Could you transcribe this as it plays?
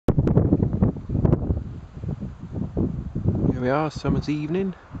Here we are, summer's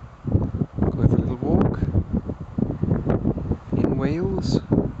evening, going for a little walk in Wales.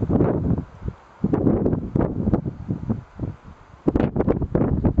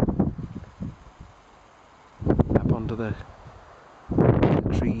 Up onto the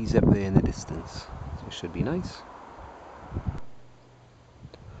trees up there in the distance, so it should be nice.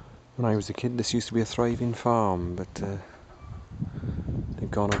 When I was a kid this used to be a thriving farm, but they've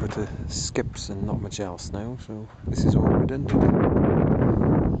gone over to skips and not much else now, so this is all redundant.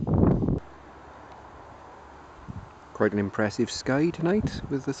 Quite an impressive sky tonight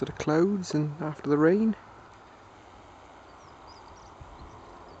with the sort of clouds and after the rain.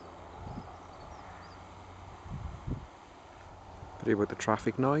 Pity about the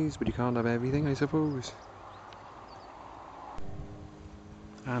traffic noise, but you can't have everything, I suppose.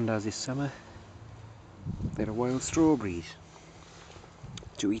 And as is summer, there are wild strawberries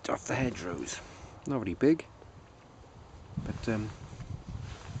to eat off the hedgerows. Not very big, but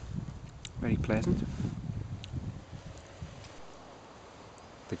very pleasant.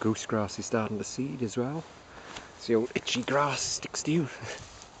 The goose grass is starting to seed as well. It's the old itchy grass sticks to you.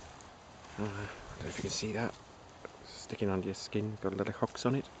 I don't know if you can see that. Sticking onto your skin, got little hooks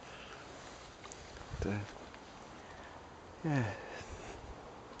on it. But, yeah.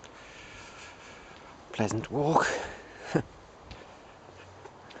 Pleasant walk.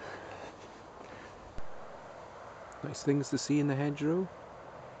 Nice things to see in the hedgerow.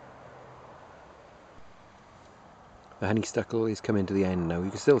 The honeysuckle is coming to the end now. You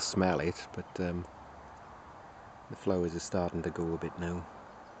can still smell it, but the flowers are starting to go a bit now.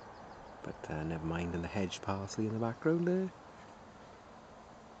 But never mind. And the hedge parsley in the background there,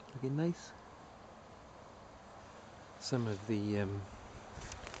 looking nice. Some of the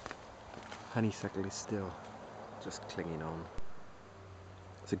honeysuckle is still just clinging on.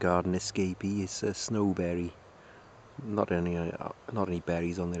 It's a garden escapee. It's a snowberry. Not any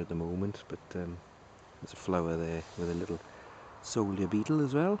berries on there at the moment, but there's a flower there with a little soldier beetle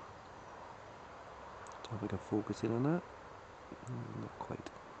as well. Don't know if I can focus in on that. Not quite.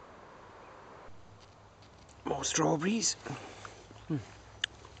 More strawberries.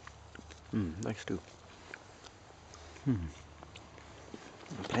 Nice too.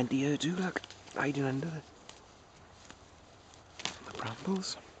 Plenty here too, look, hiding under the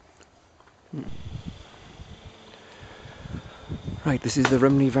brambles. Right, this is the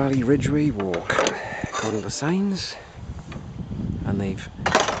Rumney Valley Ridgeway Walk, according to the signs, and they've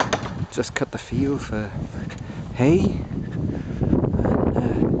just cut the field for hay,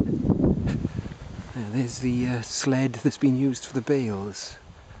 and there's the sled that's been used for the bales,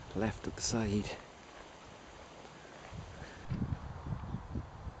 left at the side.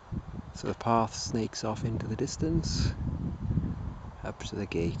 So the path snakes off into the distance, up to the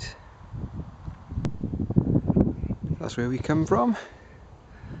gate. That's where we come from.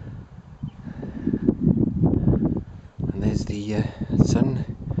 And there's the sun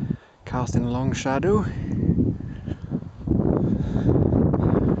casting a long shadow.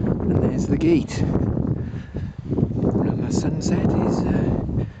 And there's the gate. And the sunset is,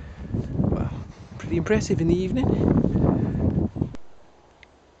 well, pretty impressive in the evening.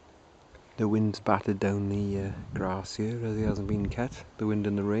 The wind's battered down the grass here as it hasn't been cut, the wind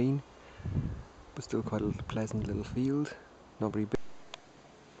and the rain. But still quite a pleasant little field, not very big.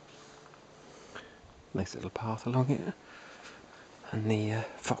 Nice little path along here, and the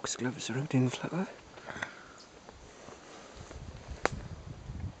foxgloves are out in flower.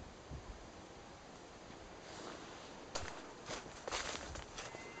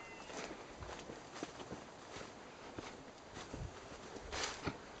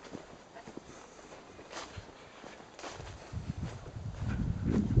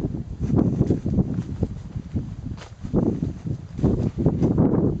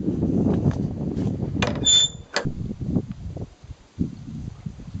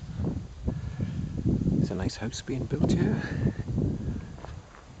 A nice house being built here.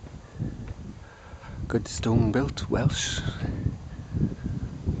 Good stone built Welsh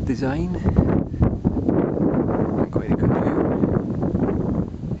design. And quite a good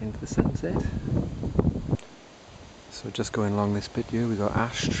view into the sunset. So just going along this bit here, we've got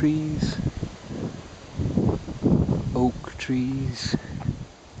ash trees, oak trees,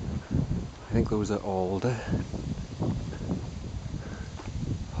 I think those are alder,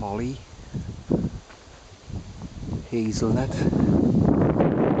 holly, hazelnut,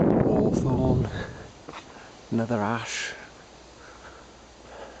 hawthorn, another ash.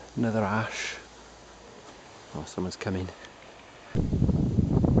 Oh, someone's coming.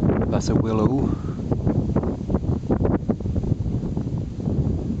 That's a willow.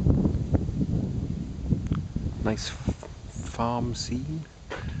 Nice farm scene.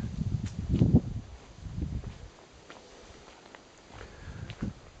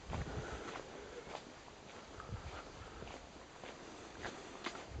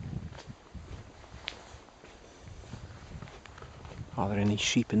 Are there any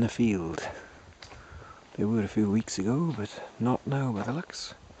sheep in the field? There were a few weeks ago, but not now by the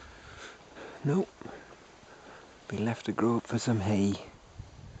looks. No. Been left to grow up for some hay.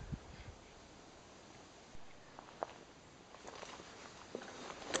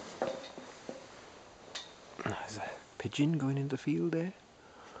 There's a pigeon going into the field there.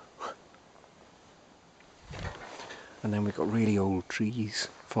 And then we've got really old trees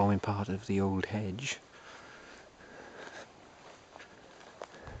forming part of the old hedge.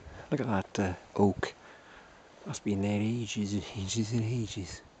 Look at that oak. That's been there ages and ages and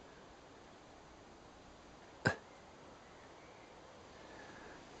ages.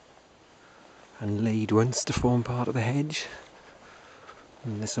 And laid once to form part of the hedge.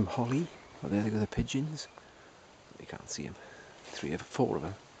 And there's some holly. Oh, there they go, the pigeons. You can't see them. 4 of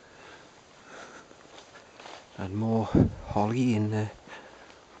them. And more holly in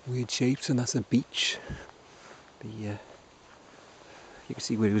weird shapes, and that's a beech. You can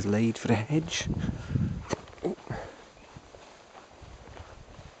see where it was laid for the hedge. Oh.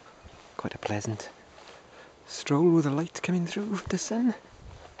 Quite a pleasant stroll with the light coming through the sun.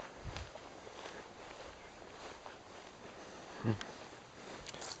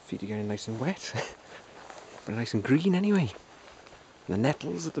 Feet are getting nice and wet, but nice and green anyway. The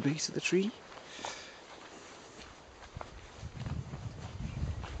nettles at the base of the tree.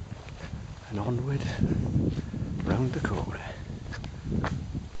 And onward, round the corner.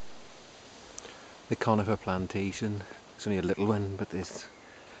 The conifer plantation, it's only a little one, but this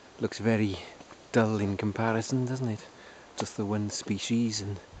looks very dull in comparison, doesn't it? Just the one species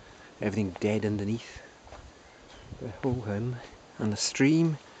and everything dead underneath. The whole hum. And the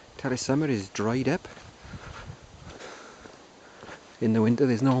stream, till the summer, is dried up. In the winter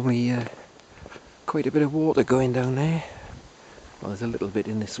there's normally quite a bit of water going down there. Well, there's a little bit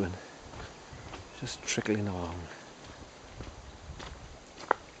in this one. Just trickling along.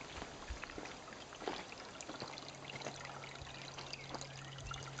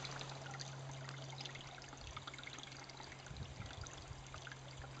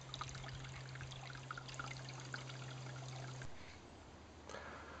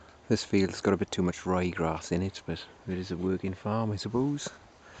 This field's got a bit too much ryegrass in it, but it is a working farm, I suppose.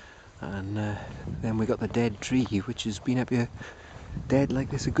 And then we got the dead tree, which has been up here dead like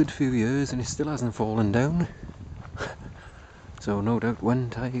this a good few years, and it still hasn't fallen down. So no doubt one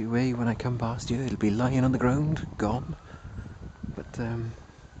day when I come past here, it'll be lying on the ground, gone. But it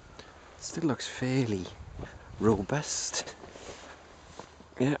still looks fairly robust.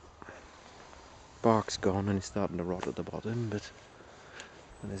 Yeah, bark's gone and it's starting to rot at the bottom, but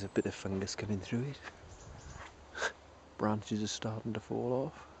there's a bit of fungus coming through it. Branches are starting to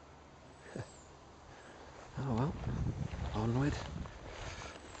fall off. Oh well, onward.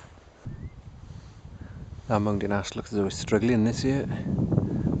 Our mountain ash looks as though it's struggling this year.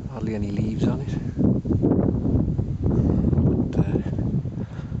 Hardly any leaves on it. But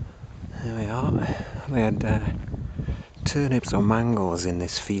there we are. We had turnips or mangels in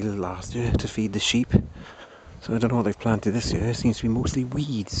this field last year to feed the sheep. So I don't know what they've planted this year. It seems to be mostly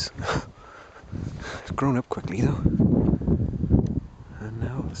weeds. It's grown up quickly though. And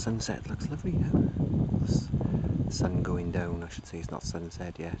now the sunset looks lovely now. The sun going down, I should say. It's not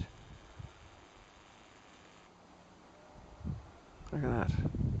sunset yet. Look at that.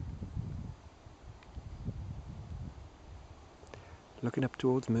 Looking up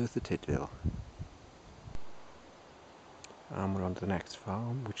towards Merthyr Tydfil. And we're on to the next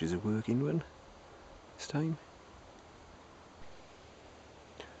farm, which is a working one this time.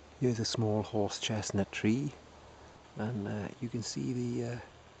 Here's a small horse chestnut tree, and you can see the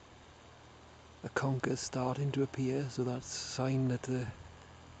conkers starting to appear, so that's a sign that the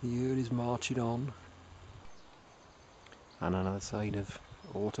year is marching on. And another sign of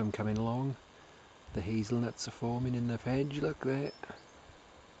autumn coming along. The hazelnuts are forming in the hedge, look there.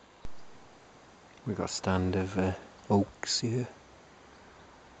 We've got a stand of oaks here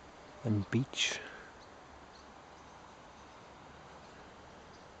and beech.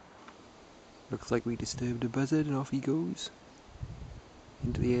 Looks like we disturbed a buzzard and off he goes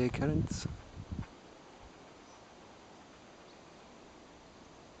into the air currents.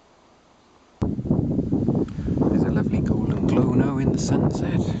 There's a lovely golden glow now in the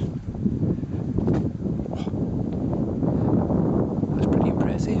sunset. That's pretty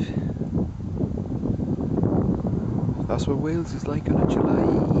impressive. That's what Wales is like on a July